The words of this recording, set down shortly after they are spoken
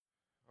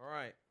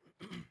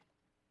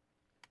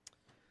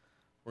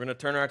We're going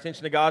to turn our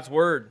attention to God's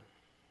Word.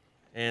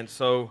 And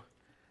so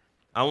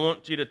I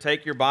want you to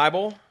take your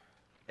Bible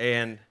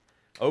and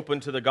open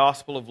to the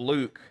Gospel of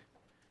Luke,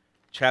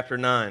 chapter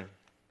 9.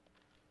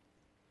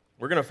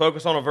 We're going to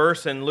focus on a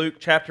verse in Luke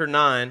chapter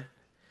 9.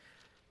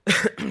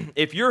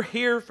 If you're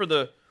here for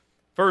the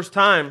first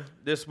time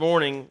this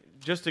morning,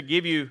 just to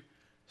give you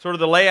sort of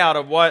the layout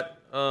of what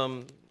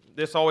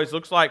this always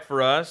looks like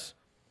for us,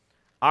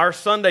 our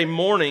Sunday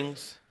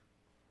mornings,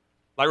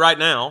 like right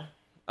now,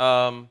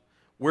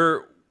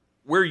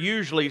 we're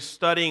usually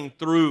studying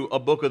through a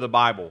book of the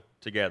Bible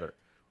together.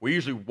 We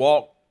usually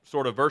walk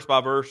sort of verse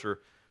by verse or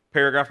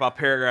paragraph by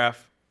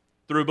paragraph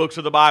through books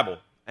of the Bible.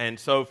 And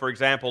so, for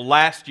example,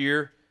 last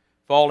year,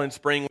 fall and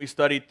spring, we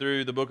studied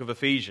through the book of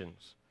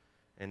Ephesians.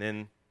 And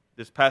then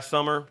this past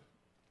summer,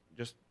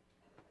 just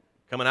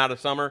coming out of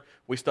summer,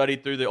 we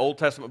studied through the Old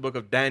Testament book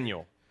of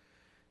Daniel.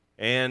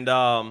 And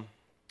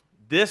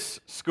this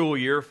school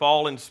year,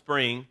 fall and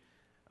spring,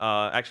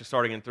 actually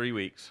starting in 3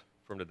 weeks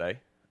from today,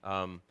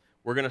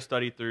 we're going to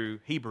study through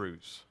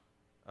Hebrews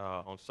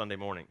on Sunday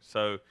morning.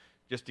 So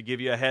just to give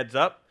you a heads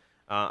up,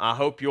 I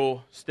hope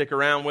you'll stick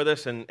around with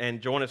us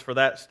and join us for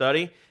that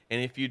study.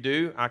 And if you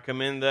do, I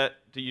commend that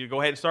to you to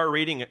go ahead and start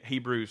reading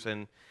Hebrews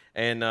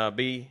and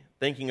be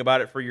thinking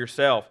about it for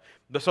yourself.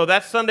 So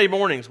that's Sunday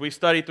mornings. We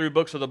study through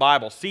books of the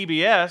Bible.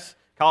 CBS,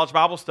 College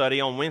Bible Study,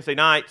 on Wednesday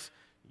nights,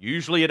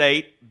 usually at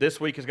 8. This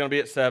week is going to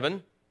be at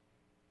 7.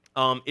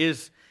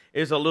 Is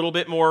a little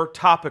bit more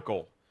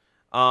topical.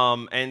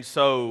 And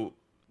so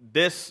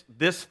this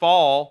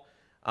fall,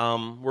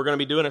 we're going to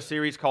be doing a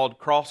series called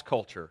Cross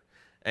Culture,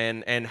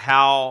 and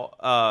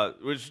how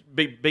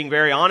being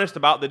very honest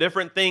about the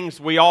different things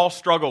we all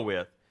struggle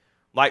with.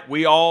 Like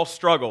we all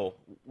struggle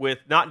with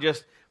not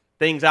just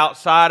things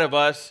outside of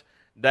us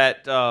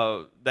that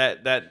are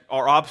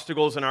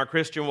obstacles in our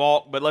Christian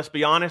walk, but let's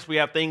be honest, we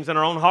have things in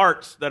our own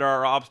hearts that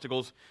are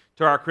obstacles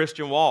to our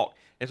Christian walk.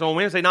 And so on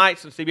Wednesday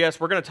nights at CBS,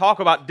 we're going to talk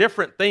about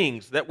different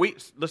things that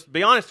let's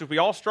be honest, we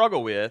all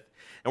struggle with.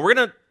 And we're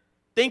going to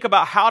think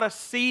about how to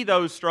see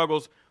those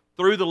struggles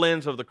through the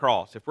lens of the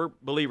cross. If we're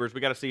believers,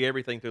 we've got to see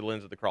everything through the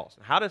lens of the cross.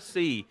 And how to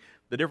see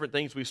the different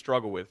things we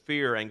struggle with,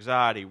 fear,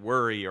 anxiety,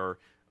 worry, or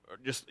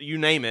just you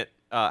name it,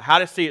 how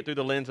to see it through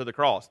the lens of the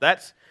cross.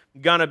 That's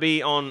going to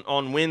be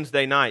on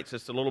Wednesday nights.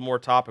 It's a little more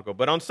topical.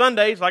 But on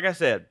Sundays, like I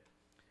said,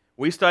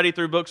 we study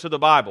through books of the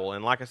Bible.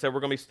 And like I said, we're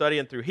going to be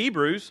studying through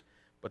Hebrews,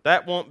 but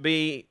that won't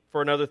be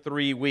for another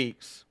 3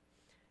 weeks.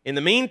 In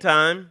the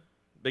meantime,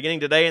 beginning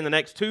today and the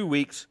next 2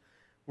 weeks,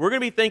 we're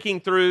going to be thinking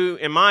through,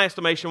 in my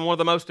estimation, one of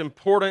the most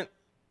important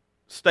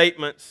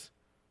statements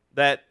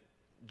that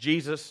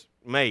Jesus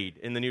made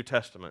in the New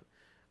Testament.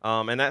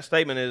 And that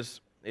statement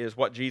is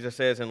what Jesus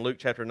says in Luke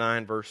chapter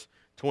 9, verse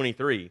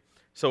 23.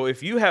 So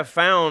if you have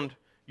found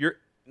your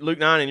Luke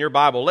 9 in your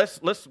Bible,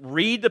 let's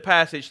read the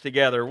passage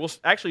together. We'll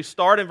actually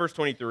start in verse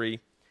 23,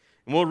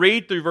 and we'll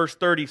read through verse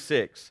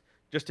 36,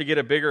 just to get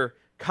a bigger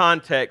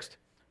context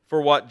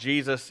for what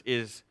Jesus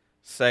is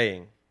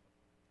saying.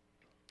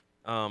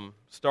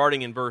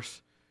 Starting in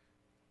verse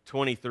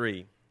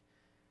 23.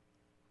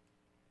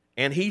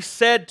 And he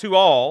said to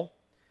all,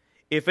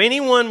 "If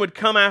anyone would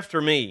come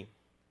after me,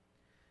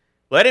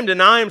 let him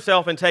deny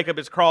himself and take up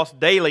his cross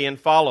daily and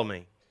follow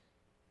me.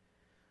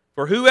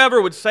 For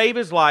whoever would save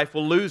his life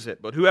will lose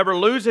it, but whoever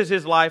loses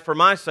his life for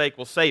my sake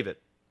will save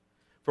it.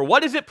 For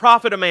what does it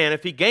profit a man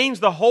if he gains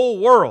the whole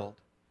world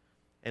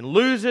and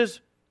loses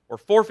or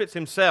forfeits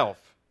himself?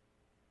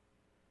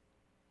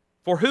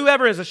 For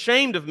whoever is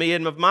ashamed of me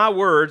and of my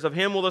words, of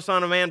him will the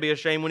Son of Man be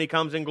ashamed when he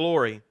comes in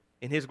glory,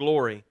 in his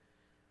glory,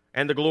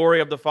 and the glory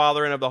of the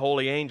Father and of the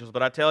holy angels.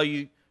 But I tell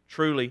you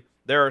truly,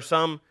 there are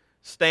some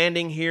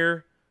standing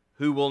here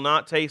who will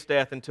not taste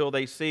death until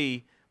they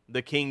see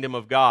the kingdom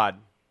of God."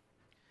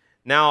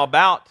 Now,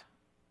 about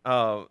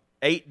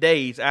 8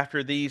 days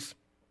after these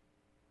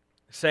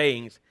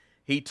sayings,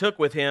 he took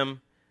with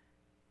him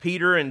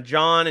Peter and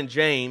John and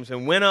James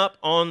and went up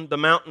on the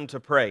mountain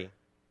to pray.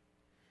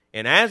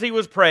 And as he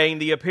was praying,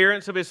 the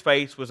appearance of his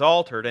face was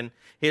altered, and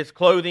his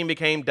clothing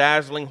became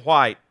dazzling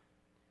white.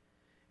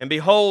 And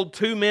behold,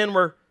 2 men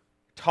were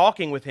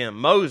talking with him,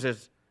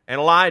 Moses and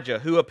Elijah,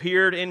 who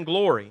appeared in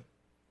glory,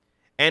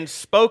 and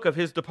spoke of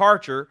his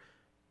departure,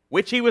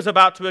 which he was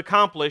about to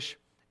accomplish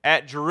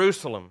at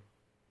Jerusalem.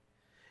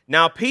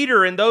 Now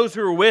Peter and those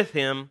who were with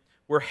him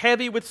were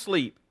heavy with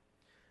sleep.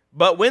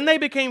 But when they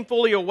became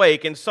fully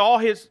awake and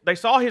they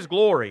saw his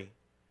glory,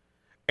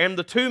 and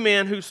the 2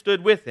 men who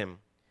stood with him.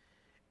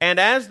 And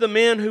as the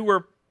men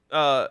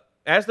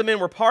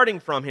were parting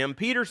from him,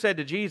 Peter said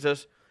to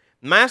Jesus,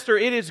 "Master,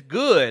 it is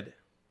good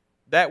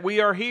that we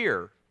are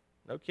here."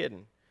 No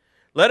kidding.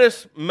 "Let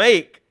us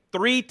make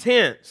 3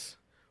 tents,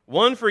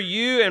 one for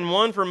you and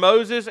one for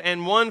Moses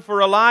and one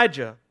for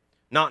Elijah,"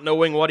 not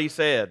knowing what he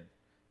said.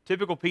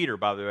 Typical Peter,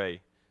 by the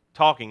way,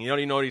 talking. You don't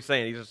even know what he's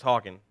saying. He's just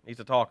talking. He's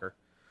a talker.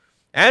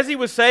 As he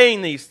was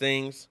saying these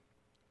things,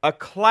 a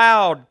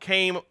cloud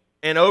came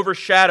and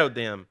overshadowed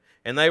them,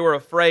 and they were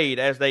afraid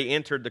as they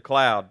entered the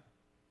cloud.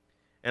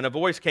 And a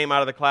voice came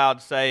out of the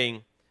cloud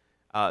saying,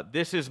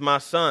 "This is my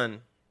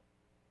son,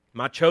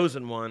 my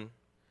chosen one,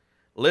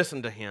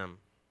 listen to him."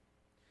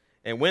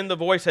 And when the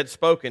voice had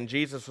spoken,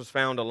 Jesus was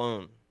found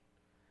alone.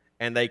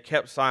 And they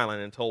kept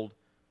silent and told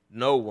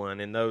no one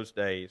in those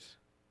days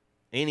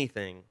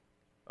anything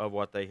of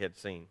what they had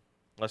seen.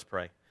 Let's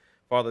pray.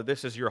 Father,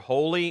 this is your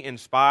holy,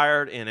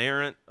 inspired,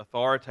 inerrant,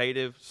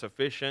 authoritative,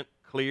 sufficient,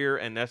 clear,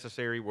 and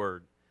necessary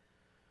word.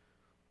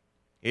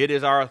 It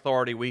is our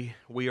authority.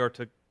 We are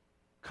to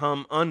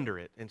come under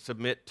it and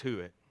submit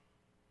to it.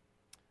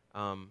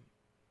 And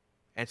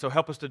so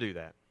help us to do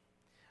that.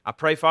 I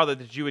pray, Father,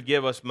 that you would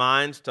give us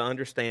minds to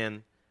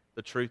understand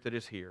the truth that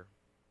is here.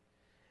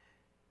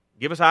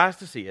 Give us eyes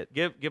to see it.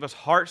 Give us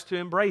hearts to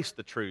embrace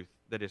the truth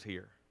that is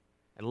here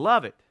and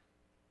love it.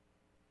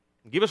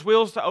 And give us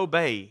wills to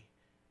obey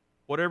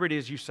whatever it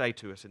is you say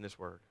to us in this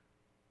word.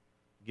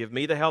 Give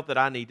me the help that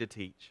I need to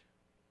teach.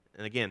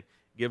 And again,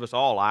 give us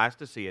all eyes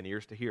to see and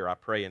ears to hear. I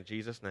pray in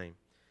Jesus' name.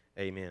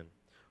 Amen.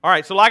 All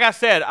right, so like I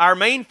said, our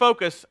main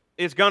focus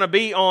is going to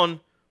be on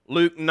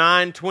Luke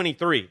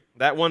 9:23.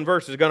 That one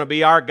verse is going to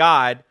be our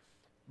guide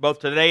both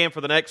today and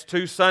for the next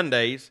 2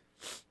 Sundays.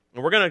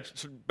 And we're going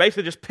to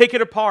basically just pick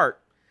it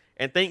apart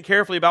and think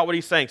carefully about what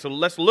he's saying. So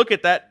let's look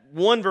at that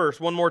one verse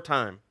one more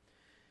time.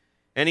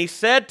 And he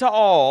said to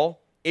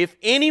all, "If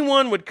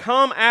anyone would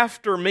come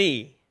after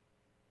me,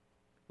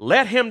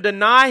 let him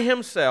deny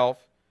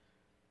himself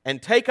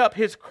and take up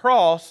his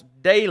cross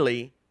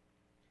daily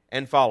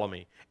and follow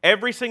me."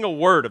 Every single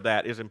word of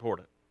that is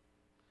important.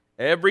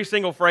 Every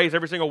single phrase,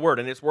 every single word,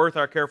 and it's worth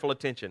our careful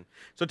attention.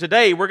 So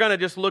today we're going to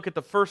just look at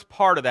the first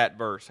part of that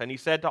verse. And he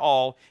said to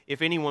all,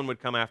 "If anyone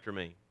would come after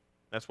me."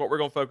 That's what we're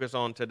going to focus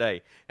on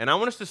today. And I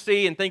want us to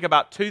see and think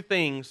about 2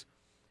 things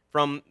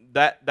from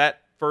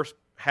that first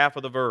half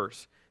of the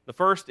verse. The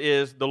first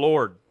is the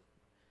Lord,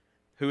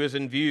 who is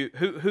in view.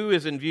 Who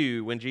is in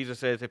view when Jesus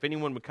says, "If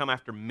anyone would come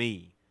after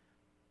me"?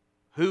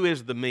 Who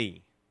is the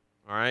me?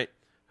 All right.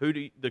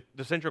 The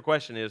central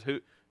question is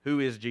who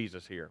is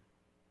Jesus here?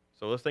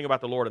 So let's think about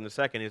the Lord. And the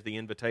second is the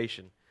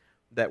invitation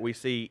that we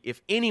see.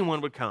 If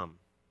anyone would come,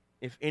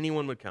 if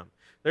anyone would come.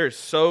 There is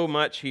so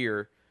much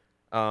here,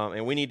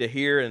 and we need to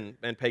hear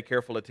and pay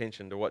careful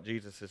attention to what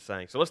Jesus is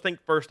saying. So let's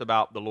think first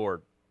about the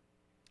Lord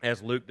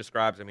as Luke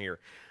describes him here.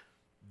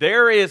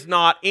 There is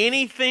not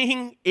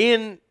anything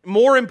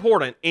more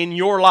important in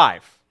your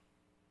life,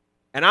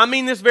 and I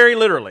mean this very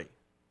literally.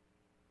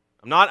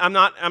 I'm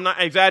not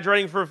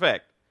exaggerating for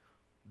effect.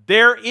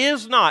 There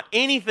is not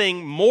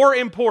anything more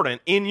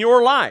important in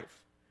your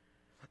life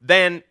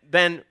than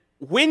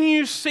when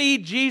you see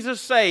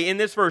Jesus say in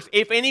this verse,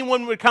 "If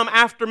anyone would come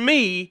after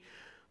me,"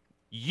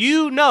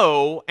 you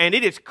know, and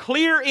it is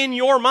clear in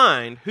your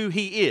mind who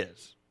he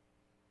is.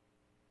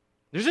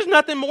 There's just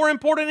nothing more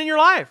important in your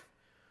life.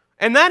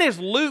 And that is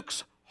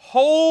Luke's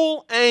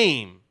whole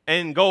aim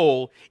and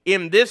goal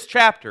in this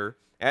chapter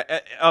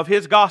of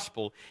his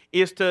gospel,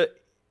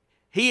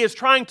 he is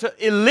trying to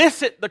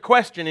elicit the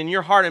question in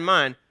your heart and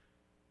mind,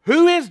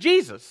 who is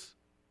Jesus?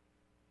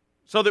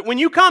 So that when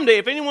you come to,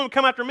 "If anyone would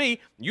come after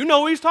me," you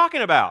know who he's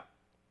talking about.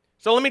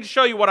 So let me just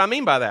show you what I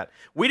mean by that.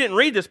 We didn't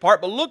read this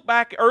part, but look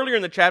back earlier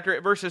in the chapter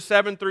at verses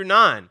 7 through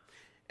 9.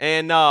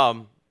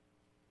 And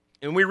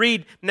we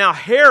read, "Now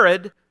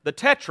Herod the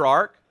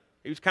Tetrarch,"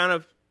 he was kind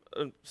of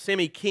a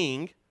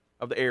semi-king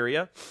of the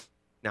area.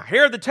 "Now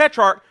Herod the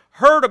Tetrarch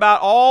heard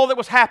about all that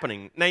was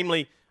happening,"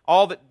 namely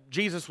all that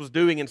Jesus was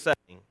doing and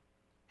saying.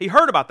 He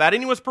heard about that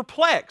and he was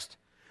perplexed,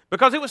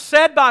 because it was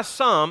said by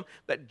some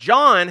that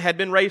John had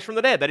been raised from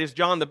the dead, that is,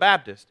 John the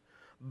Baptist,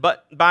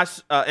 but by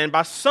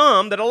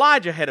some that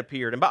Elijah had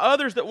appeared, and by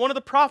others that one of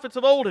the prophets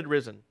of old had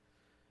risen.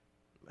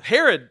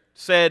 Herod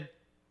said,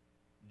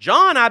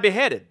 "John I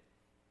beheaded,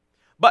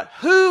 but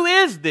who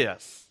is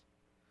this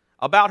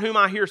about whom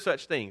I hear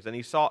such things?" And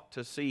he sought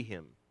to see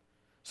him.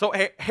 So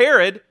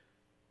Herod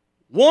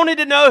wanted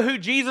to know who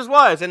Jesus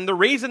was, and the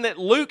reason that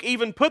Luke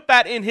even put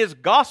that in his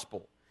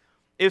gospel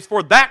is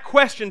for that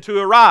question to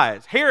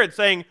arise. Herod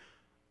saying,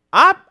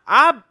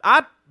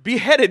 I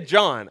beheaded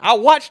John. I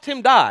watched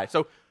him die.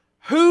 So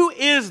who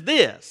is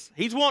this?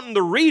 He's wanting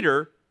the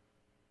reader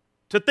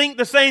to think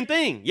the same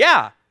thing.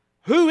 Yeah,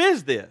 who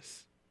is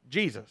this?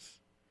 Jesus.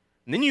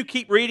 And then you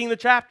keep reading the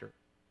chapter.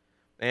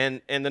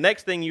 And the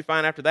next thing you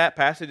find after that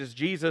passage is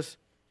Jesus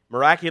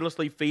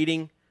miraculously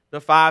feeding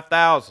the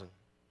 5,000,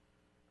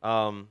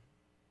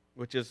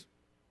 which is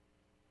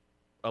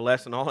a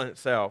lesson all in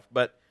itself.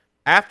 But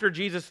after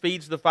Jesus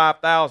feeds the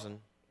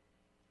 5,000,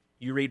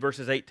 you read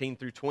verses 18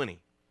 through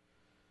 20.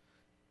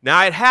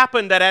 "Now it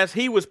happened that as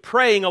he was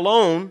praying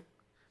alone,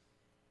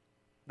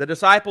 the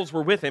disciples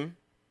were with him,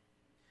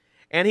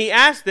 and he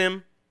asked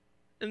them,"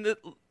 and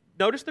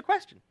notice the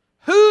question,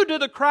 "Who do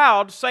the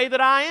crowd say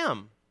that I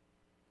am?"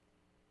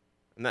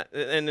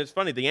 And it's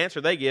funny, the answer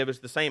they give is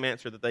the same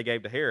answer that they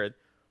gave to Herod.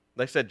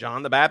 They said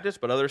John the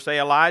Baptist, but others say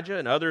Elijah,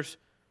 and others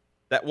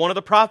that one of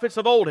the prophets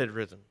of old had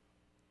risen.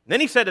 And then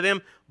he said to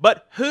them,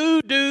 "But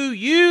who do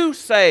you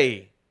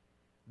say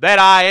that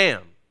I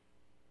am?"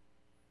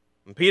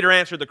 And Peter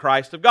answered, "The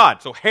Christ of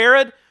God." So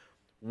Herod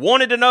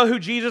wanted to know who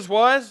Jesus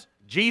was.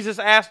 Jesus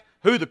asked,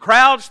 who the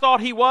crowds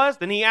thought he was.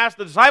 Then he asked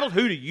the disciples,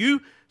 who do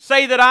you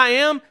say that I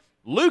am?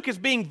 Luke is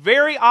being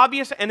very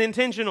obvious and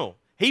intentional.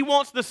 He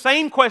wants the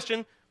same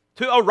question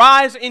to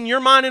arise in your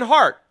mind and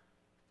heart.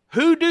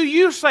 Who do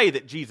you say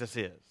that Jesus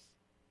is?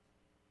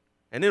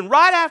 And then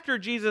right after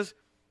Jesus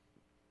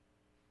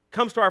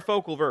comes to our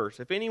focal verse,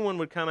 if anyone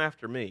would come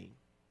after me,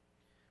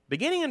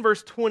 beginning in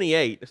verse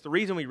 28, that's the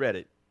reason we read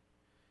it.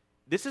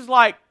 This is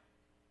like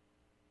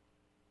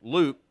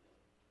Luke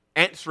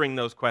answering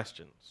those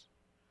questions.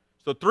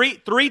 So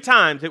three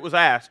times it was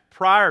asked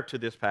prior to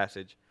this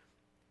passage.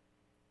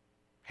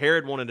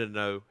 Herod wanted to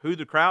know who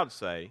the crowds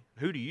say.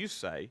 Who do you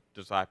say,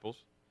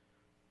 disciples?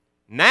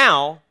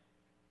 Now,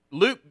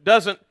 Luke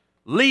doesn't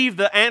leave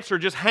the answer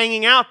just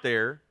hanging out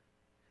there.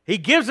 He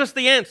gives us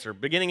the answer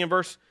beginning in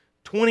verse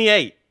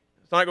 28.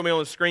 It's not going to be on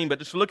the screen, but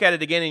just look at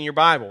it again in your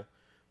Bible.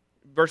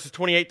 Verses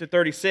 28 to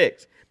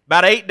 36.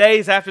 About 8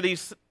 days after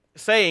these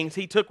sayings,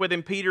 he took with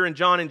him Peter and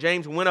John and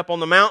James and went up on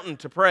the mountain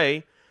to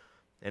pray.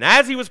 And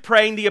as he was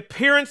praying, the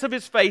appearance of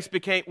his face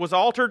was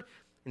altered,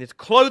 and his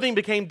clothing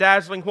became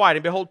dazzling white.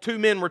 And behold, 2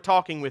 men were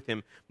talking with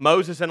him,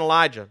 Moses and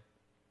Elijah,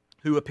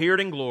 who appeared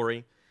in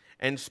glory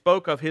and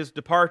spoke of his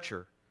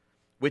departure,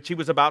 which he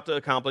was about to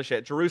accomplish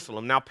at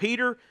Jerusalem. Now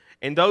Peter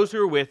and those who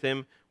were with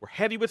him were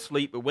heavy with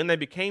sleep, but when they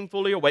became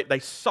fully awake, they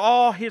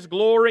saw his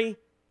glory,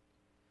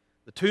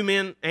 the two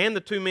men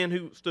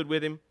who stood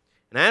with him.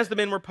 And as the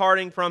men were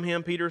parting from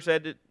him, Peter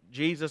said to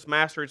Jesus,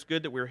 Master, it's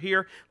good that we're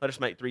here. Let us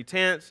make 3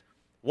 tents,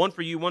 one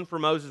for you, one for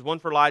Moses, one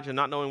for Elijah,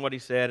 not knowing what he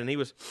said. And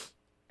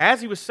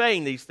as he was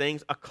saying these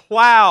things, a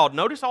cloud,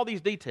 notice all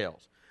these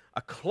details,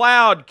 a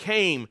cloud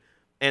came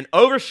and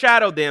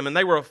overshadowed them, and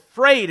they were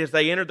afraid as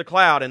they entered the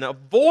cloud. And a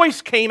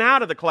voice came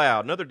out of the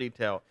cloud, another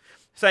detail,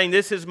 saying,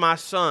 This is my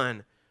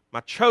Son,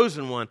 my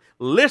chosen one.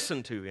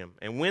 Listen to him.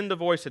 And when the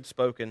voice had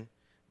spoken,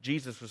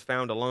 Jesus was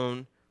found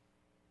alone,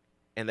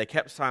 and they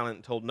kept silent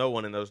and told no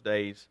one in those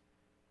days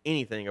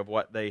anything of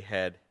what they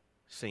had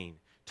seen.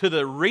 To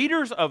the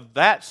readers of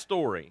that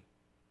story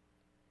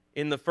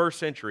in the first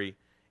century,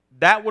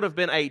 that would have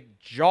been a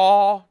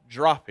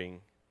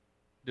jaw-dropping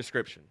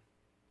description.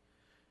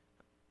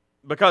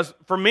 Because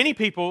for many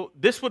people,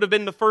 this would have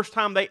been the first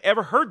time they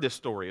ever heard this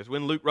story, is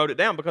when Luke wrote it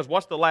down, because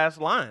what's the last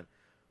line?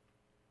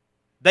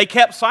 They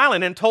kept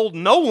silent and told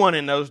no one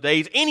in those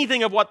days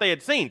anything of what they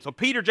had seen. So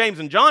Peter, James,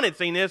 and John had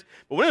seen this,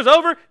 but when it was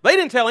over, they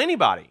didn't tell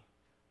anybody.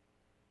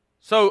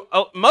 So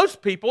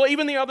most people,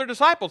 even the other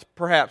disciples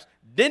perhaps,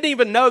 didn't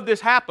even know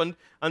this happened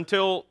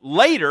until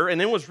later,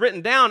 and then was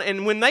written down.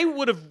 And when they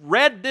would have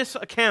read this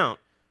account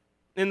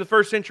in the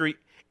first century,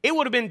 it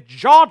would have been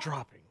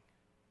jaw-dropping.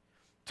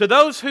 To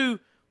those who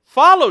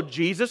followed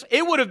Jesus,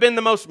 it would have been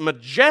the most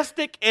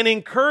majestic and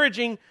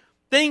encouraging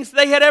things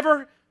they had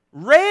ever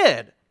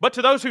read. But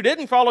to those who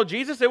didn't follow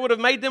Jesus, it would have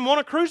made them want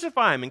to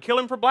crucify him and kill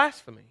him for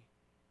blasphemy.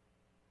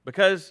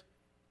 Because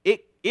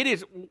it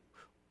is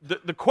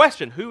the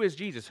question, who is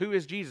Jesus? Who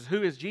is Jesus?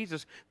 Who is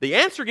Jesus? The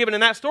answer given in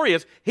that story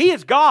is, he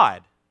is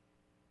God.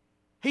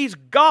 He's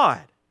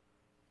God.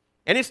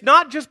 And it's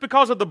not just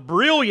because of the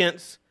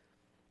brilliance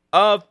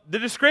of the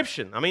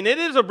description. I mean, it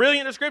is a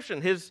brilliant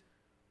description.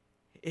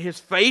 His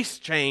face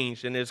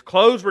changed, and his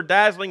clothes were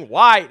dazzling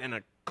white, and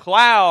a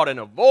cloud, and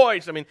a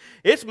voice. I mean,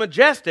 it's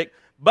majestic.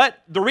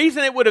 But the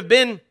reason it would have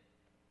been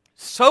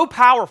so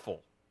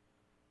powerful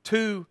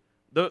to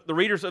the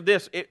readers of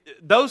this,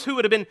 those who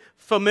would have been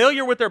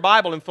familiar with their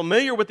Bible and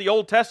familiar with the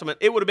Old Testament,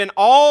 it would have been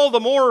all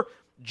the more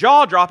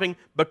jaw-dropping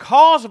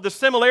because of the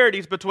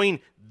similarities between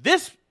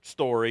this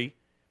story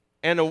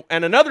and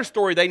another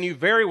story they knew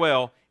very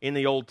well in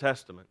the Old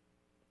Testament,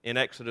 in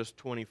Exodus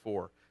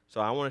 24. So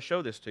I want to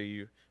show this to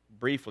you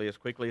briefly, as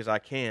quickly as I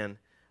can.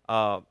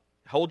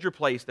 Hold your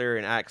place there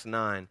in Acts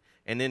 9,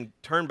 and then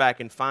turn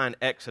back and find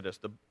Exodus,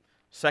 the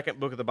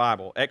second book of the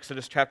Bible,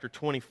 Exodus chapter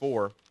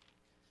 24.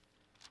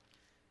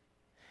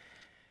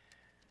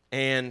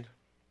 And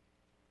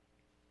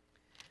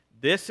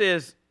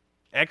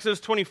Exodus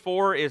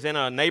 24 is in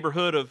a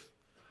neighborhood of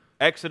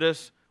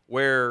Exodus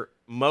where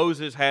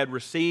Moses had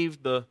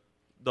received the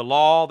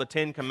law, the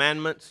 10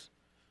 Commandments,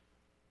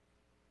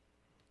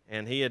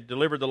 and he had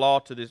delivered the law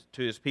to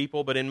his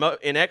people. But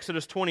in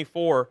Exodus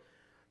 24,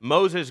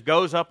 Moses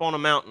goes up on a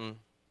mountain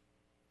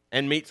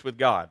and meets with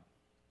God.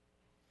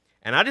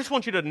 And I just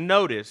want you to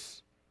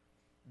notice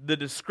the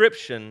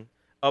description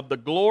of the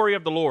glory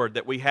of the Lord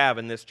that we have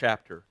in this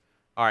chapter.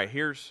 All right,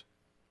 here's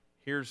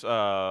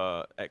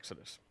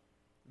Exodus.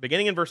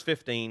 Beginning in verse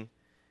 15,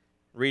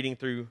 reading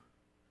through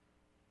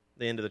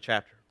the end of the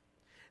chapter.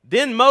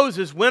 Then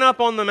Moses went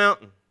up on the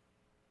mountain,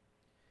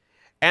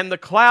 and the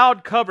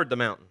cloud covered the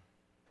mountain.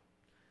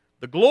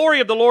 The glory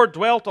of the Lord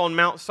dwelt on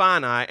Mount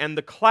Sinai, and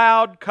the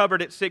cloud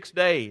covered it 6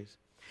 days.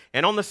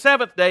 And on the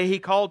 7th day he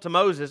called to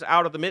Moses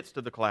out of the midst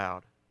of the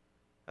cloud.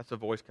 That's a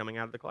voice coming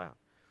out of the cloud.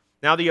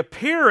 Now the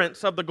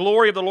appearance of the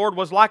glory of the Lord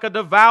was like a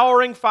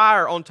devouring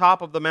fire on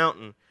top of the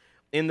mountain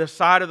in the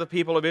sight of the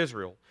people of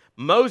Israel.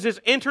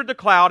 Moses entered the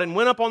cloud and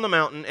went up on the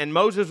mountain, and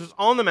Moses was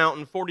on the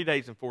mountain 40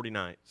 days and 40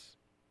 nights.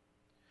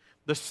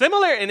 The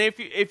similar, and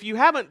if you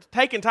haven't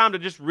taken time to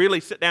just really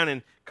sit down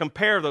and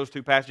compare those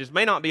two passages, it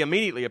may not be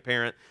immediately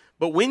apparent,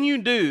 but when you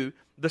do,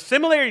 the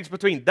similarities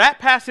between that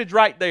passage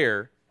right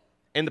there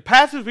and the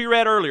passage we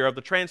read earlier of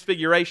the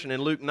Transfiguration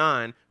in Luke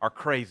 9 are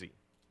crazy.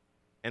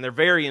 And they're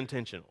very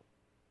intentional,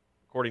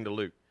 according to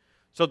Luke.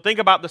 So think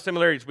about the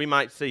similarities we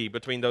might see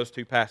between those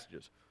two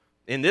passages.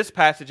 In this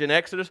passage in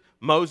Exodus,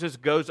 Moses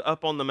goes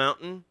up on the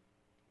mountain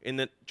in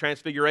the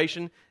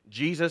Transfiguration.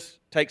 Jesus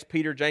takes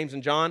Peter, James,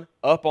 and John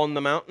up on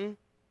the mountain.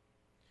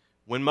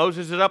 When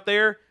Moses is up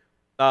there,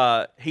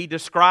 he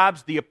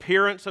describes the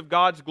appearance of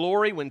God's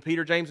glory. When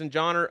Peter, James, and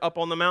John are up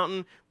on the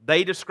mountain,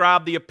 they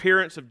describe the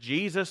appearance of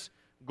Jesus'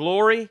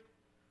 glory.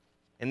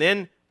 And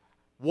then,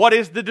 what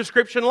is the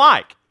description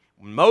like?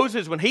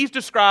 Moses, when he's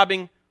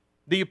describing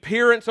the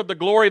appearance of the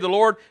glory of the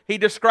Lord, he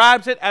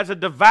describes it as a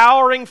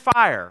devouring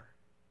fire.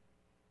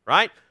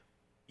 Right?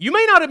 You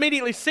may not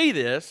immediately see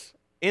this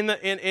in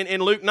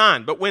Luke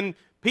 9, but when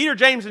Peter,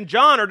 James, and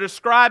John are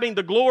describing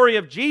the glory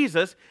of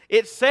Jesus,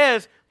 it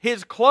says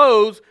his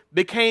clothes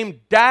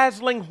became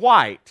dazzling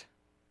white.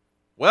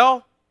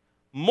 Well,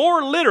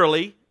 more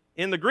literally,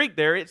 in the Greek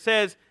there, it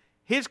says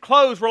his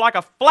clothes were like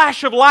a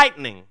flash of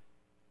lightning,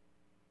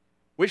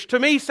 which to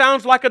me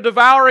sounds like a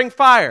devouring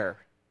fire.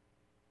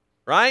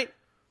 Right?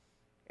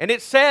 And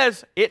it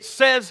says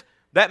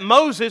that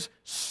Moses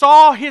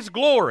saw his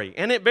glory,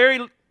 and it very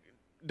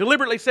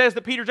deliberately says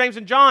that Peter, James,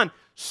 and John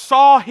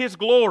saw his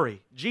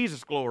glory,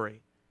 Jesus'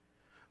 glory.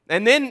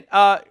 And then,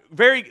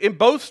 in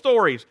both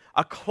stories,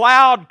 a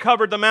cloud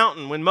covered the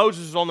mountain when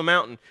Moses was on the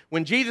mountain.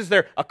 When Jesus was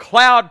there, a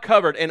cloud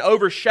covered and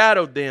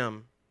overshadowed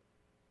them.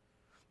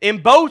 In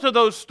both of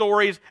those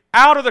stories,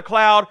 out of the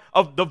cloud,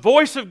 the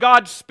voice of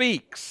God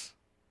speaks.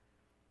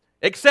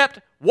 Except,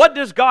 what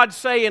does God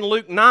say in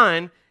Luke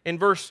 9 in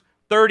verse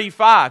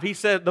 35?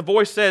 The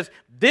voice says,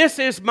 "This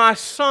is my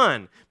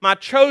Son, my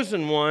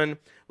chosen one.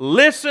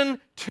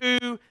 Listen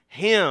to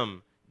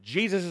Him."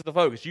 Jesus is the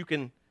focus. You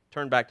can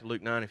turn back to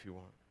Luke 9 if you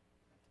want.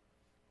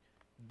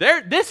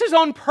 This is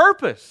on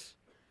purpose.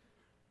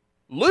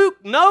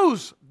 Luke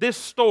knows this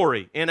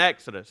story in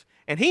Exodus,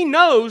 and he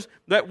knows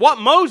that what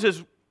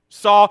Moses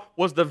saw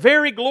was the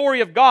very glory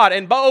of God.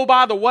 And oh,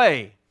 by the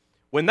way,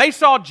 when they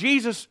saw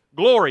Jesus'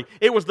 glory,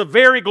 it was the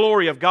very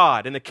glory of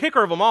God. And the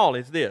kicker of them all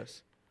is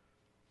this.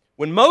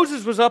 When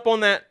Moses was up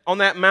on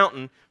that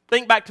mountain,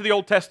 think back to the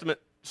Old Testament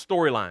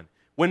storyline.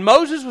 When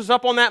Moses was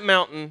up on that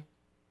mountain,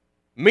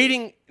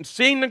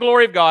 seeing the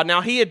glory of God,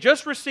 now he had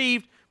just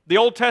received the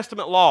Old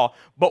Testament law,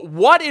 but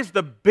what is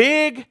the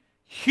big,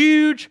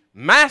 huge,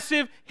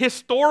 massive,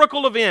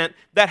 historical event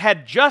that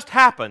had just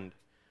happened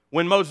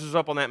when Moses was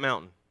up on that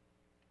mountain?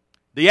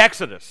 The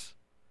Exodus,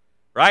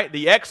 right?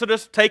 The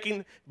Exodus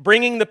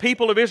bringing the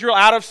people of Israel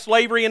out of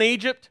slavery in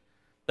Egypt.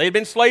 They had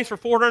been slaves for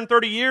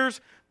 430 years.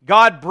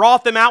 God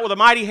brought them out with a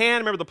mighty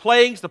hand. Remember the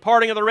plagues, the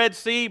parting of the Red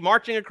Sea,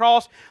 marching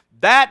across.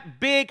 That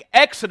big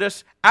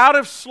Exodus out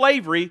of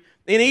slavery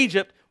in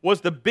Egypt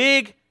was the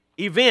big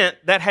event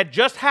that had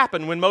just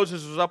happened when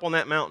Moses was up on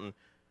that mountain.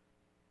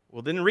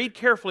 Well, then read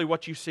carefully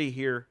what you see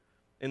here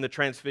in the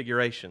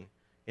Transfiguration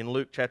in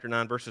Luke chapter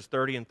 9, verses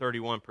 30 and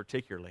 31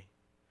 particularly.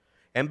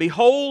 "And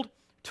behold,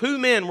 two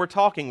men were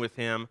talking with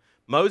him,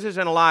 Moses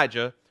and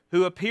Elijah,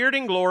 who appeared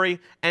in glory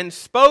and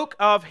spoke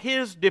of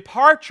his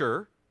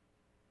departure,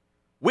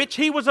 which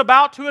he was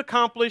about to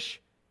accomplish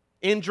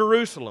in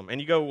Jerusalem."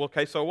 And you go, well,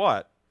 okay, so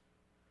what?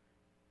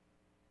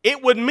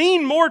 It would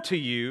mean more to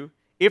you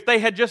if they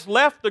had just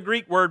left the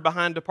Greek word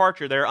behind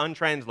departure there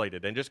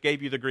untranslated and just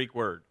gave you the Greek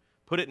word.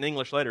 Put it in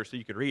English later so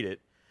you could read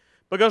it.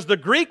 Because the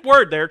Greek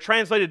word there,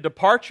 translated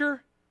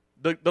departure,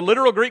 the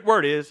literal Greek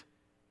word is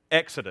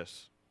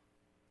exodus.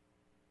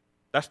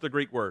 That's the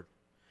Greek word.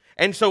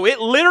 And so it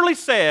literally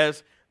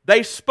says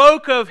they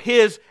spoke of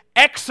his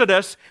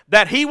exodus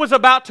that he was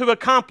about to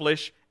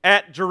accomplish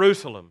at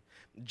Jerusalem.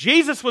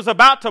 Jesus was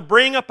about to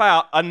bring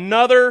about a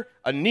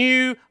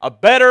new, a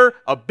better,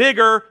 a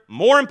bigger,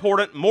 more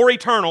important, more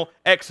eternal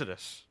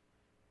exodus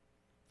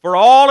for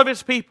all of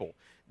His people.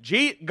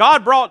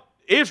 God brought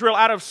Israel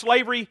out of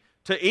slavery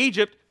to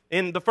Egypt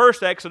in the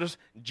first exodus.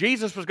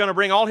 Jesus was going to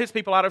bring all His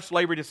people out of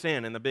slavery to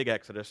sin in the big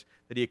exodus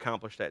that He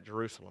accomplished at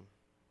Jerusalem.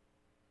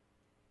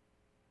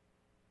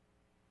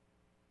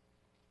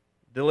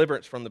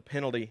 Deliverance from the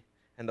penalty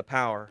and the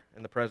power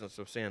and the presence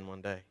of sin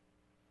one day.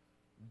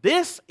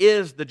 This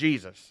is the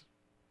Jesus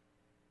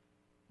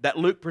that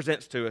Luke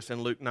presents to us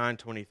in Luke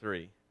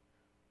 9:23.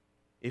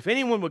 "If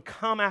anyone would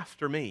come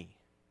after me,"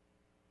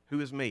 who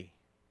is me?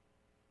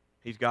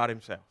 He's God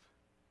Himself.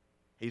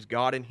 He's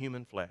God in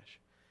human flesh.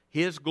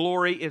 His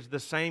glory is the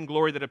same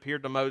glory that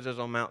appeared to Moses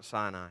on Mount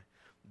Sinai.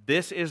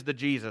 This is the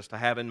Jesus to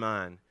have in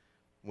mind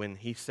when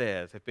He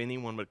says, "If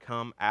anyone would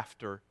come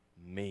after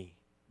me."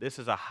 This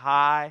is a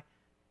high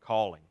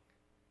calling.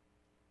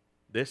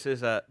 This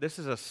is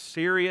a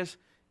serious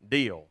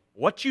deal.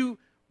 What you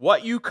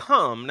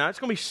come, now it's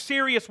going to be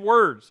serious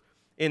words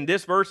in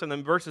this verse and the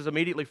verses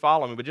immediately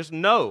following, but just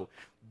know,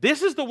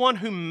 this is the one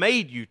who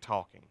made you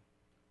talking.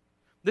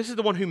 This is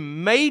the one who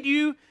made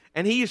you,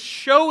 and He is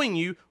showing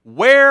you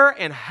where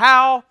and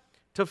how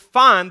to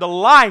find the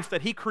life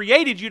that He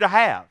created you to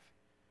have.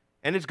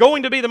 And it's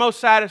going to be the most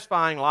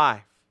satisfying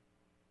life.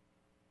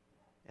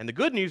 And the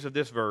good news of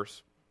this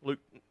verse, Luke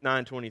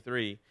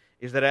 9:23,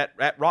 is that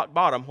at rock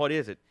bottom, what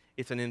is it?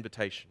 It's an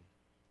invitation.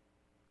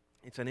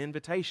 It's an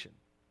invitation.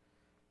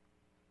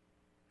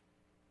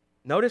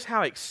 Notice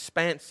how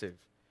expansive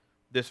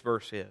this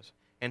verse is.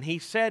 And He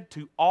said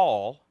to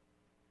all,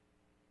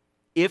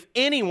 if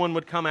anyone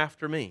would come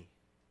after me.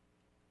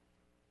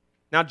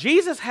 Now,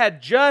 Jesus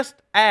had just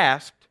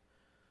asked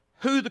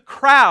who the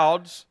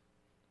crowds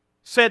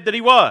said that He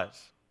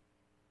was.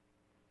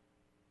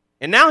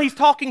 And now He's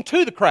talking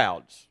to the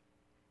crowds.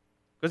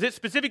 Because it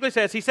specifically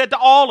says, He said to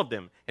all of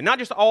them, and not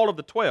just all of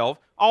the 12,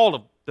 all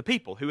of the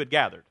people who had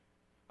gathered,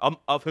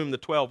 of whom the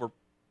 12 were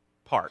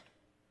part.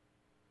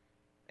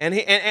 And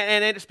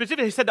it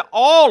specifically, He said to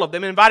all of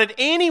them, invited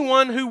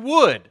anyone who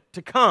would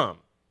to come.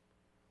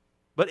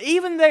 But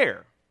even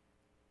there,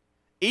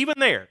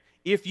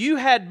 if you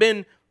had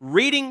been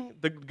reading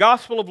the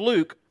Gospel of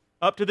Luke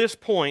up to this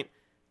point,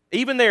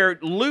 even there,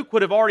 Luke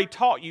would have already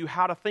taught you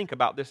how to think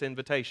about this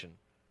invitation.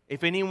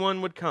 If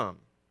anyone would come.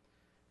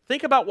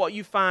 Think about what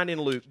you find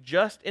in Luke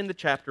just in the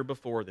chapter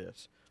before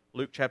this.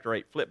 Luke chapter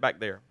 8. Flip back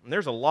there. And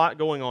there's a lot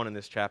going on in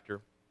this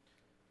chapter.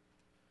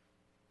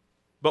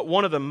 But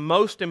one of the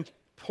most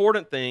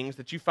important things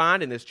that you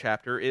find in this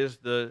chapter is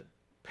the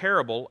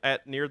parable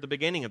near the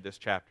beginning of this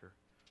chapter.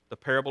 The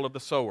parable of the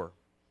sower.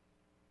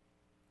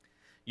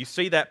 You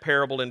see that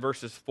parable in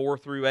verses 4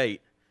 through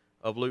 8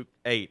 of Luke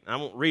 8. I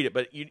won't read it,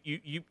 but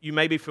you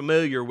may be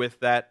familiar with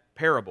that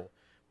parable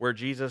where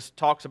Jesus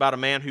talks about a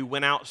man who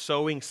went out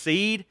sowing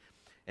seed,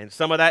 and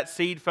some of that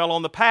seed fell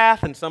on the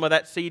path, and some of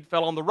that seed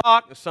fell on the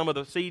rock, and some of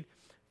the seed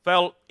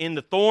fell in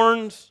the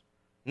thorns,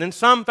 and then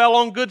some fell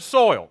on good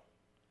soil.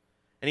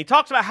 And He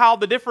talks about how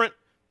the different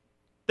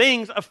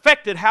things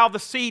affected how the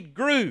seed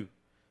grew.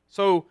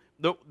 So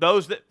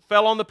those that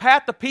fell on the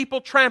path, the people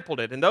trampled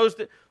it, and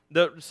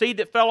the seed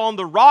that fell on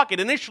the rock,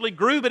 it initially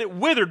grew, but it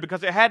withered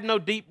because it had no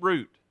deep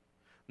root.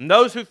 And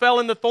those who fell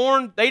in the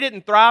thorn, they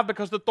didn't thrive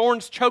because the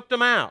thorns choked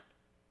them out.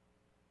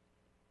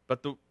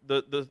 But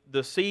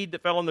the seed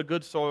that fell on the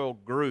good soil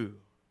grew.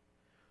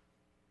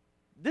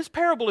 This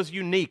parable is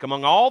unique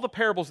among all the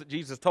parables that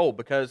Jesus told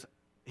because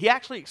He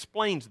actually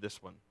explains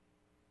this one.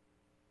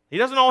 He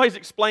doesn't always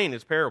explain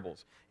His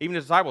parables. Even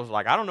His disciples are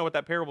like, I don't know what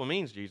that parable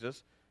means,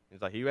 Jesus.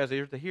 He's like, He who has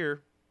ears to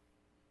hear.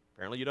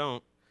 Apparently you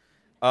don't.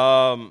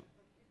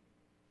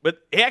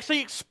 But He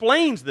actually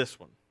explains this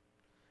one.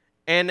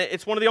 And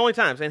it's one of the only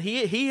times. And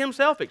he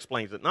Himself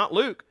explains it, not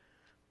Luke.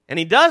 And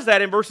He does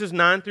that in verses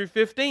 9 through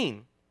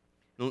 15.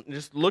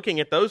 Just looking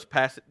at those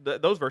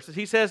verses,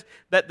 He says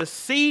that the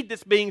seed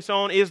that's being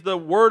sown is the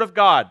Word of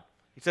God.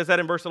 He says that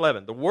in verse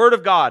 11. The Word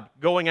of God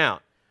going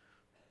out.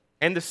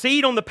 And the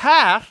seed on the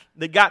path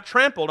that got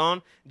trampled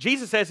on,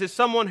 Jesus says, is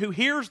someone who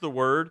hears the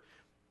Word,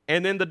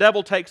 and then the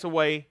devil takes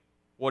away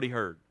what he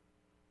heard.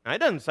 Now, it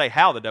doesn't say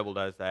how the devil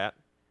does that,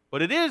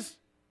 but it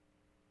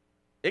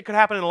could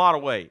happen in a lot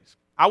of ways.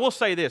 I will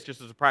say this,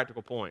 just as a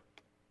practical point.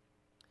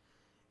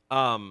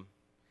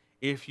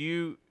 If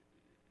you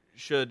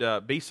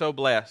should be so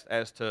blessed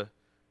as to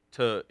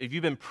if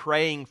you've been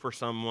praying for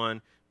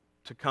someone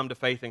to come to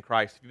faith in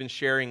Christ, if you've been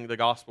sharing the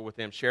gospel with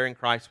them, sharing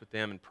Christ with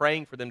them, and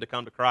praying for them to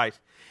come to Christ,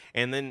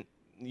 and then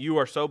you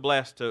are so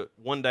blessed to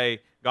one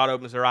day God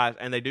opens their eyes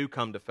and they do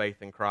come to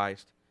faith in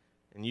Christ,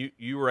 and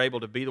you were able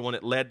to be the one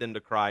that led them to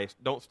Christ,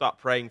 don't stop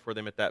praying for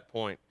them at that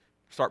point.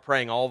 Start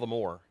praying all the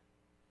more.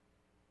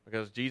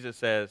 Because Jesus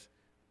says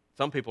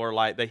some people are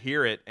like, they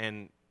hear it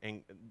and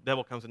the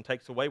devil comes and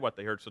takes away what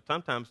they heard. So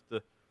sometimes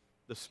the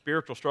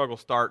spiritual struggle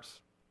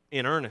starts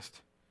in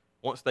earnest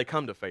once they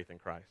come to faith in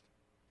Christ.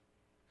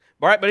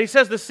 All right, but He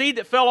says the seed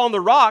that fell on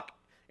the rock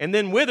and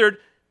then withered,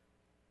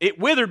 it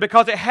withered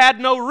because it had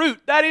no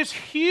root. That is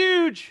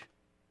huge.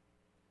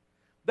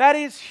 That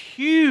is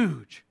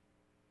huge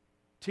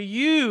to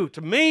you,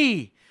 to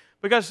me,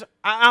 because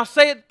I'll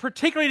say it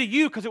particularly to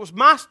you because it was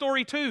my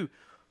story too.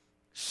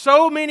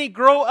 So many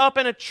grow up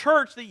in a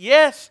church that,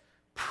 yes,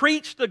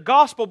 preached the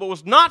gospel, but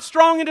was not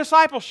strong in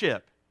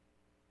discipleship.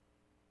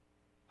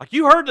 Like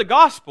you heard the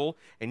gospel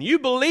and you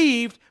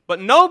believed,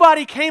 but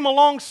nobody came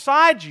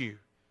alongside you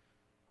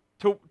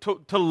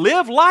to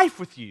live life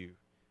with you.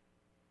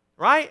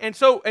 Right? And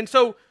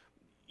so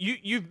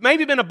you've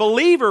maybe been a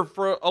believer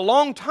for a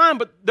long time,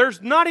 but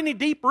there's not any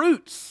deep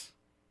roots.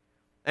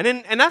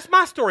 And that's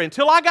my story.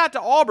 Until I got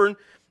to Auburn,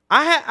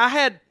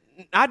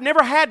 I'd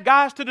never had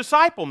guys to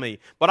disciple me.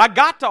 But I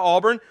got to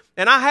Auburn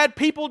and I had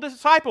people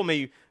disciple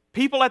me.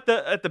 People at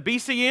the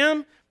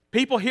BCM,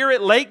 people here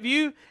at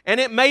Lakeview, and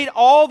it made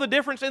all the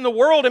difference in the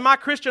world in my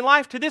Christian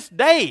life to this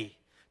day.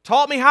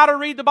 Taught me how to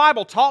read the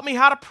Bible, taught me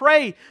how to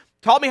pray,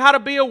 taught me how to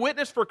be a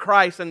witness for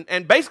Christ,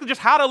 and basically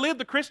just how to live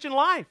the Christian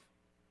life.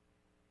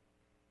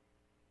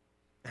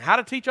 And how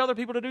to teach other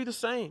people to do the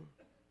same.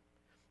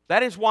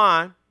 That is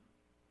why,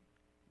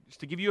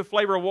 just to give you a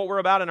flavor of what we're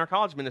about in our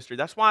college ministry,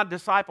 that's why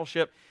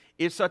discipleship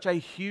is such a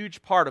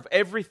huge part of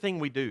everything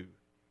we do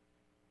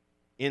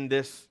in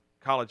this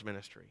college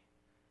ministry.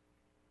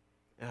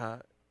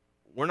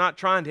 we're not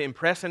trying to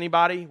impress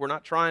anybody. We're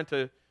not trying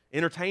to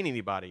entertain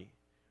anybody.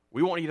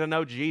 We want you to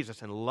know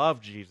Jesus and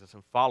love Jesus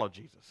and follow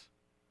Jesus.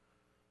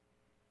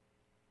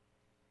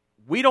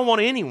 We don't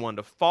want anyone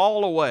to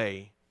fall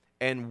away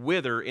and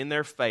wither in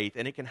their faith,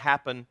 and it can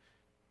happen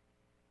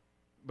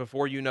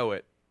before you know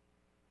it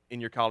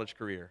in your college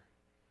career.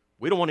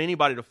 We don't want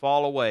anybody to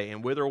fall away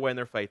and wither away in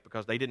their faith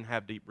because they didn't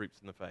have deep roots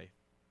in the faith.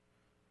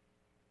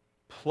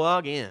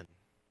 Plug in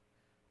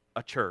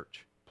a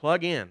church.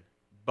 Plug in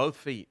both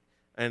feet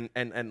and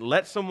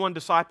let someone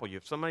disciple you.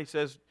 If somebody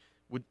says,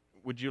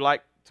 would you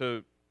like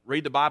to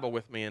read the Bible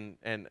with me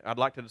and I'd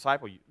like to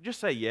disciple you, just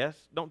say yes.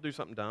 Don't do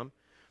something dumb.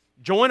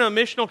 Join a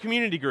missional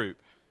community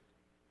group.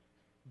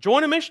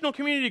 Join a missional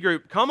community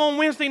group. Come on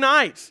Wednesday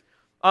nights.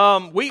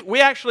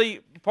 We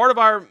actually, part of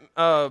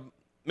our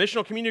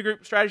missional community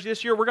group strategy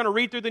this year, we're going to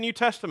read through the New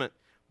Testament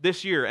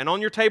this year. And on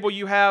your table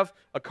you have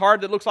a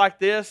card that looks like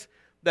this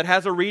that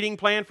has a reading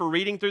plan for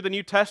reading through the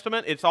New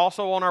Testament. It's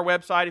also on our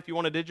website if you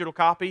want a digital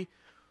copy.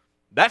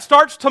 That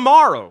starts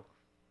tomorrow.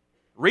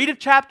 Read a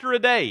chapter a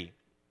day.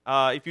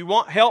 If you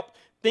want help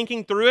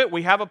thinking through it,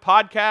 we have a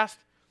podcast.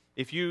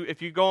 If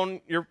you go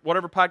on your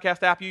whatever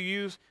podcast app you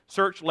use,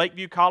 search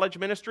Lakeview College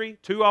Ministry.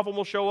 2 of them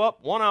will show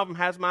up. 1 of them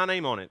has my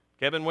name on it,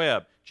 Kevin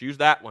Webb. Choose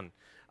that one.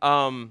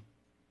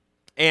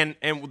 And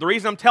the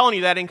reason I'm telling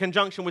you that in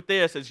conjunction with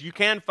this is you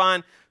can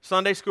find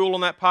Sunday school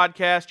on that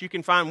podcast. You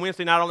can find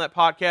Wednesday night on that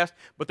podcast.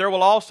 But there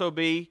will also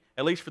be,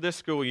 at least for this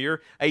school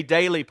year, a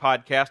daily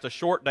podcast, a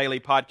short daily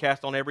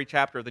podcast on every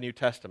chapter of the New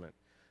Testament.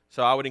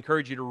 So I would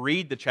encourage you to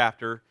read the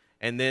chapter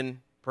and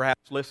then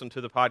perhaps listen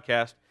to the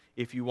podcast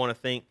if you want to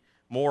think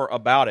more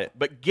about it.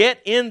 But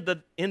get in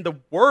the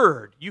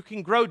Word. You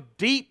can grow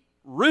deep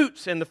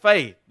roots in the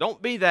faith.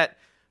 Don't be that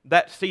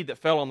seed that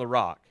fell on the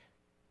rock,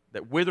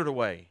 that withered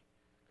away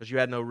because you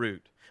had no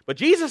root. But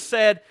Jesus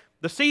said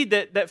the seed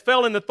that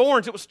fell in the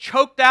thorns, it was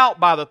choked out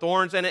by the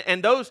thorns,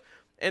 and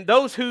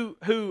those who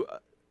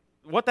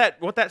what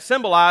that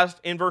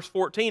symbolized in verse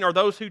 14 are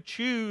those who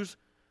choose,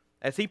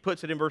 as he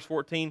puts it in verse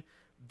 14,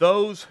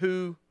 those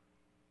who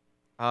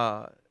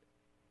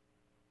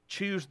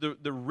choose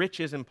the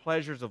riches and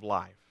pleasures of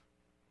life.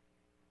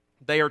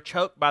 They are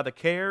choked by the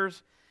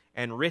cares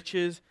and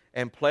riches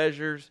and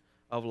pleasures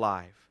of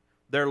life.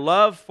 Their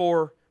love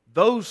for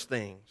those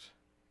things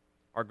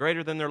are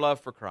greater than their love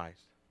for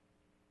Christ.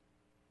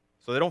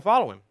 So they don't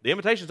follow Him. The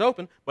invitation's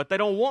open, but they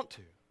don't want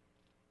to.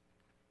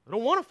 They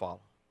don't want to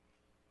follow.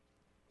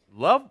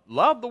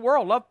 Love the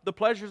world. Love the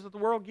pleasures that the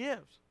world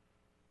gives.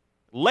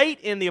 Late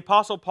in the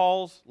Apostle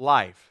Paul's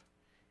life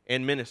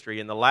and ministry,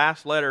 in the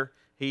last letter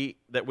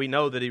that we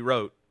know that he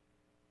wrote,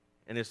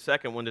 and his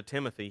second one to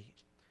Timothy,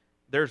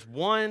 there's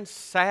one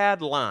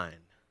sad line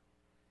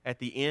at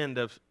the end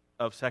of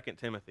 2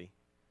 Timothy.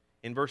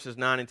 In verses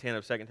 9 and 10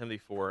 of 2 Timothy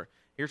 4,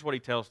 here's what he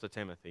tells to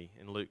Timothy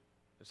in Luke,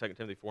 2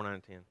 Timothy 4, 9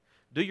 and 10.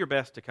 Do your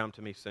best to come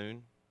to me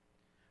soon,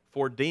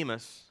 for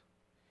Demas,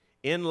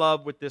 in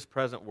love with this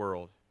present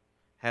world,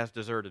 has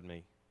deserted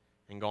me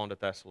and gone to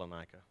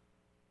Thessalonica.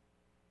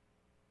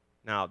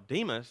 Now,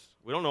 Demas,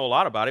 we don't know a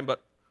lot about him,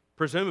 but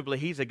presumably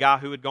he's a guy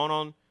who had gone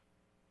on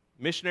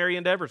missionary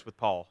endeavors with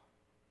Paul.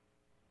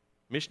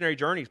 Missionary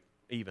journeys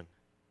even.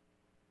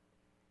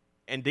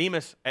 And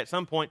Demas, at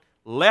some point,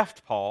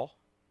 left Paul,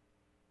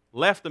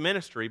 left the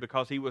ministry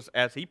because he was,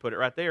 as he put it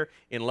right there,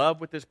 in love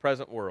with this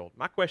present world.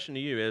 My question to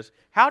you is,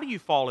 how do you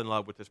fall in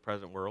love with this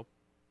present world?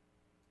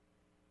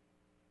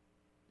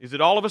 Is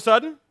it all of a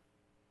sudden?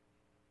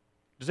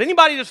 Does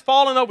anybody just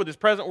fall in love with this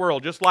present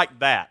world just like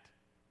that?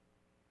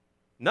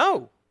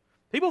 No.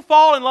 People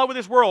fall in love with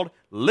this world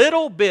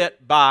little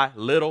bit by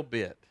little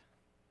bit.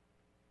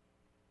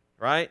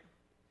 Right?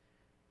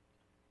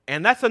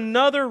 And that's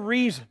another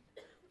reason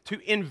to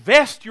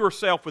invest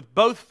yourself with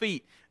both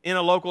feet in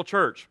a local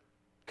church.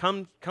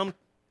 Come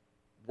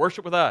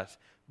worship with us,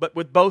 but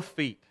with both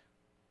feet.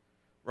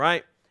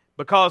 Right?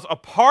 Because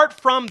apart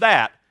from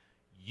that,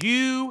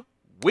 you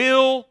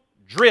will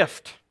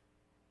drift.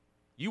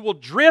 You will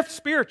drift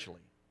spiritually.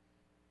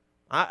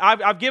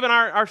 I've given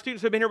our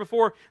students who have been here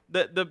before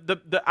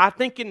I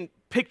think in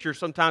pictures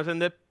sometimes,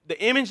 and the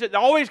image that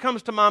always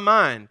comes to my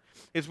mind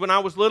is when I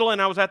was little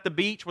and I was at the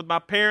beach with my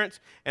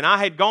parents, and I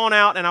had gone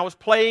out and I was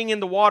playing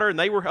in the water, and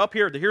they were up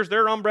here. Here's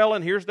their umbrella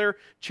and here's their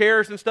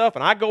chairs and stuff,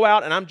 and I go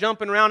out and I'm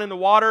jumping around in the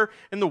water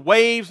and the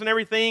waves and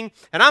everything,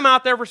 and I'm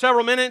out there for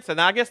several minutes,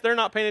 and I guess they're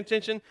not paying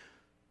attention.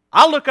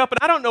 I look up and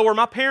I don't know where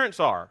my parents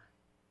are.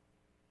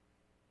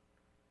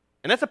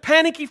 And that's a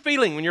panicky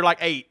feeling when you're like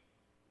 8.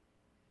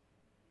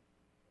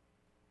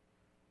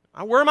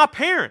 Where are my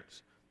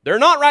parents? They're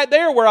not right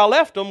there where I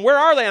left them. Where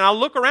are they? And I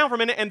look around for a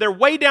minute, and they're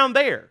way down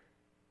there.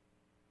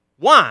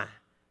 Why?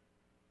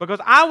 Because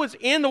I was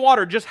in the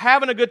water just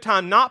having a good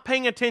time, not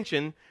paying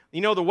attention.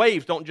 You know, the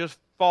waves don't just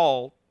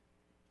fall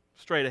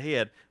straight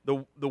ahead.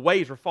 The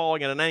waves were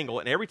falling at an angle,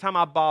 and every time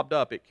I bobbed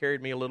up, it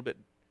carried me a little bit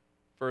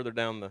further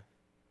down the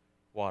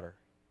water.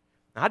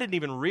 Now, I didn't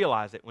even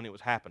realize it when it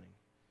was happening.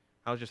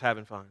 I was just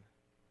having fun.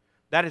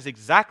 That is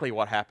exactly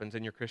what happens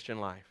in your Christian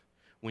life.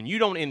 When you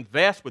don't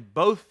invest with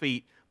both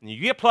feet, and you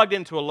get plugged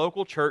into a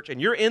local church,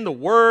 and you're in the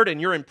Word,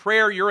 and you're in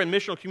prayer, you're in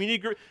missional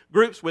community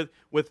groups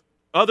with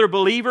other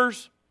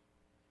believers,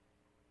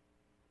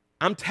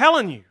 I'm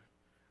telling you,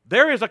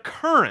 there is a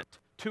current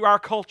to our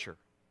culture.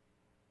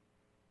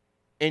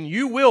 And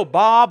you will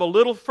bob a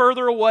little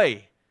further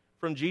away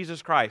from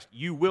Jesus Christ.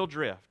 You will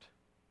drift.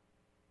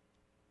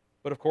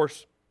 But of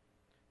course,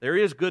 there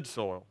is good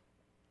soil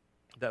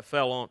that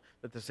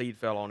the seed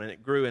fell on, and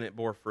it grew and it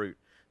bore fruit.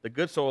 The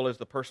good soil is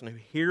the person who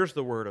hears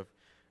the word of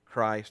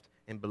Christ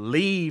and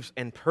believes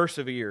and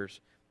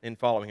perseveres in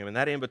following Him. And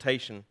that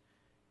invitation,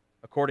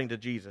 according to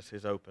Jesus,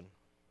 is open.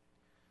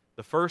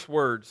 The first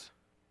words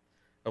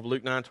of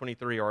Luke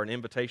 9:23 are an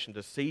invitation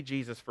to see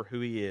Jesus for who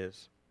He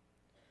is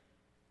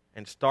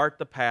and start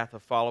the path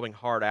of following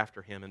hard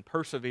after Him and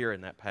persevere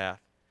in that path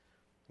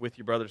with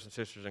your brothers and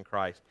sisters in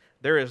Christ.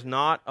 There is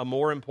not a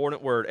more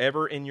important word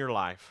ever in your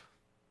life.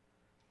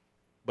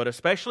 But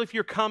especially if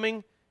you're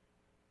coming,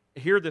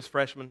 hear this,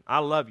 freshman, I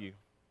love you.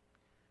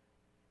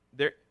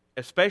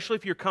 Especially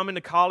if you're coming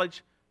to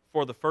college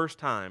for the first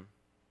time,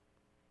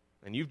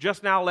 and you've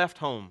just now left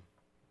home,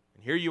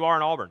 and here you are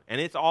in Auburn,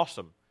 and it's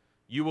awesome.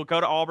 You will go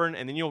to Auburn,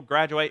 and then you'll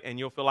graduate, and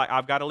you'll feel like,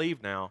 I've got to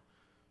leave now,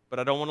 but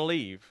I don't want to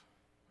leave.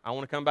 I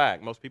want to come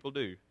back. Most people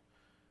do.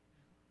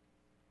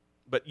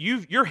 But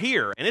you're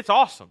here, and it's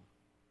awesome.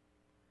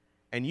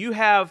 And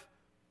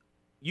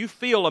you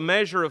feel a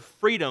measure of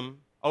freedom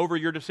over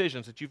your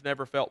decisions that you've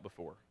never felt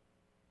before.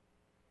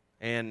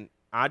 And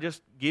I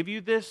just give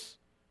you this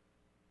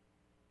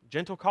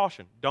gentle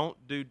caution. Don't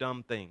do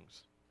dumb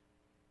things.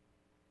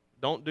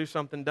 Don't do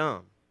something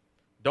dumb.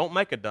 Don't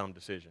make a dumb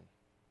decision.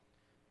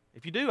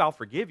 If you do, I'll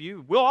forgive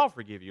you. We'll all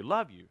forgive you,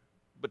 love you.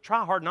 But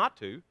try hard not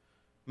to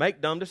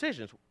make dumb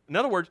decisions. In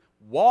other words,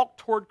 walk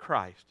toward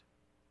Christ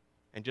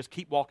and just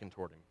keep walking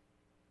toward Him.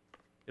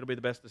 It'll be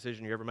the best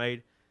decision you ever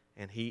made,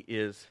 and He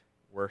is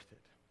worth it.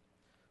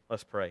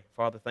 Let's pray.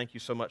 Father, thank you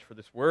so much for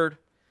this word.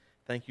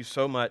 Thank you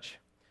so much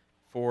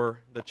for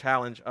the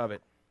challenge of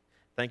it.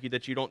 Thank you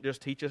that you don't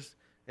just teach us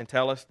and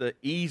tell us the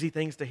easy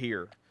things to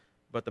hear,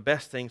 but the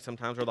best things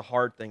sometimes are the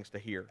hard things to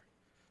hear.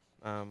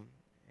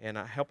 And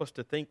help us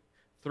to think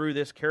through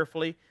this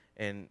carefully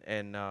and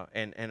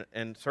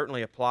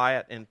certainly apply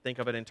it and think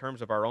of it in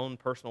terms of our own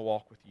personal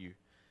walk with you.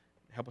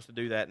 Help us to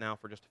do that now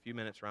for just a few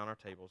minutes around our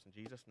tables.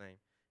 In Jesus' name,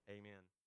 amen.